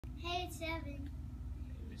7.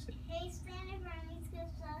 Hey, Spanish Running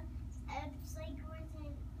Skills, Upcyclers,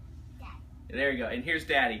 and Daddy. There you go. And here's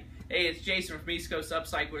Daddy. Hey, it's Jason from East Coast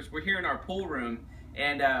Upcyclers. We're here in our pool room,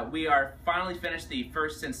 and we are finally finished the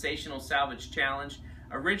first Sensational Salvage Challenge.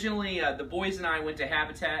 Originally, the boys and I went to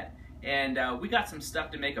Habitat, and we got some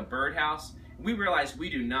stuff to make a birdhouse. We realized we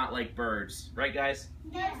do not like birds, right, guys?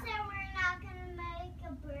 No, sir, we're not going to make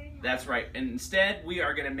a birdhouse. That's right. And instead, we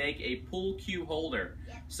are going to make a pool cue holder.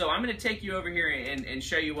 Yep. So I'm going to take you over here and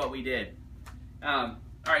show you what we did. All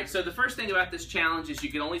right, so the first thing about this challenge is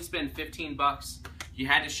you can only spend 15 bucks. You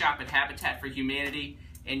had to shop at Habitat for Humanity,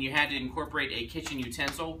 and you had to incorporate a kitchen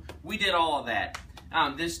utensil. We did all of that.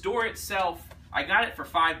 This door itself, I got it for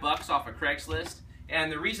 5 bucks off of Craigslist,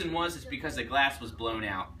 and the reason is because the glass was blown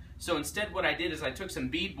out. So instead what I did is I took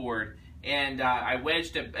some beadboard and I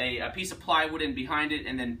wedged a piece of plywood in behind it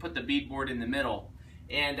and then put the beadboard in the middle.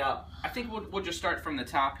 And I think we'll just start from the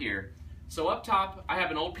top here. So up top I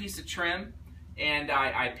have an old piece of trim, and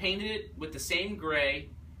I painted it with the same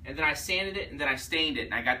gray, and then I sanded it, and then I stained it,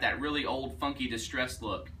 and I got that really old funky distressed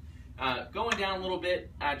look. Going down a little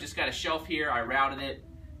bit, I just got a shelf here, I routed it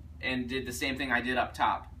and did the same thing I did up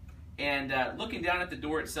top. And looking down at the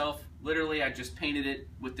door itself, literally I just painted it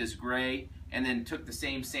with this gray and then took the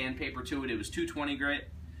same sandpaper to it. It was 220 grit.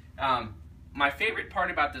 My favorite part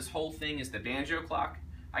about this whole thing is the banjo clock.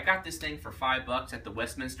 I got this thing for 5 bucks at the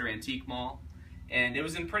Westminster Antique Mall, and it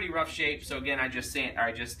was in pretty rough shape. So again, I just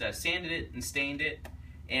sanded it and stained it,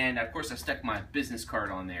 and of course I stuck my business card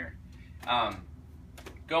on there.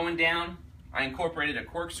 Going down, I incorporated a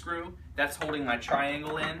corkscrew that's holding my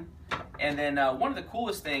triangle in, and then one of the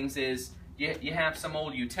coolest things is you have some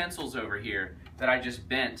old utensils over here that I just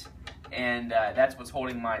bent, and that's what's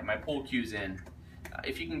holding my pool cues in.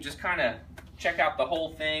 If you can just kind of check out the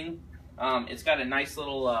whole thing, it's got a nice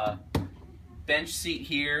little bench seat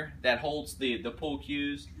here that holds the pool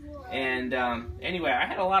cues. And anyway, I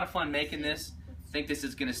had a lot of fun making this. I think this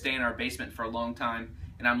is going to stay in our basement for a long time,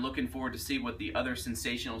 and I'm looking forward to see what the other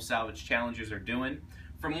Sensational Salvage Challengers are doing.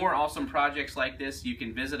 For more awesome projects like this, you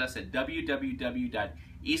can visit us at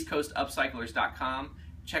www.eastcoastupcyclers.com.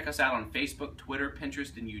 Check us out on Facebook, Twitter,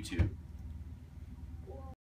 Pinterest, and YouTube.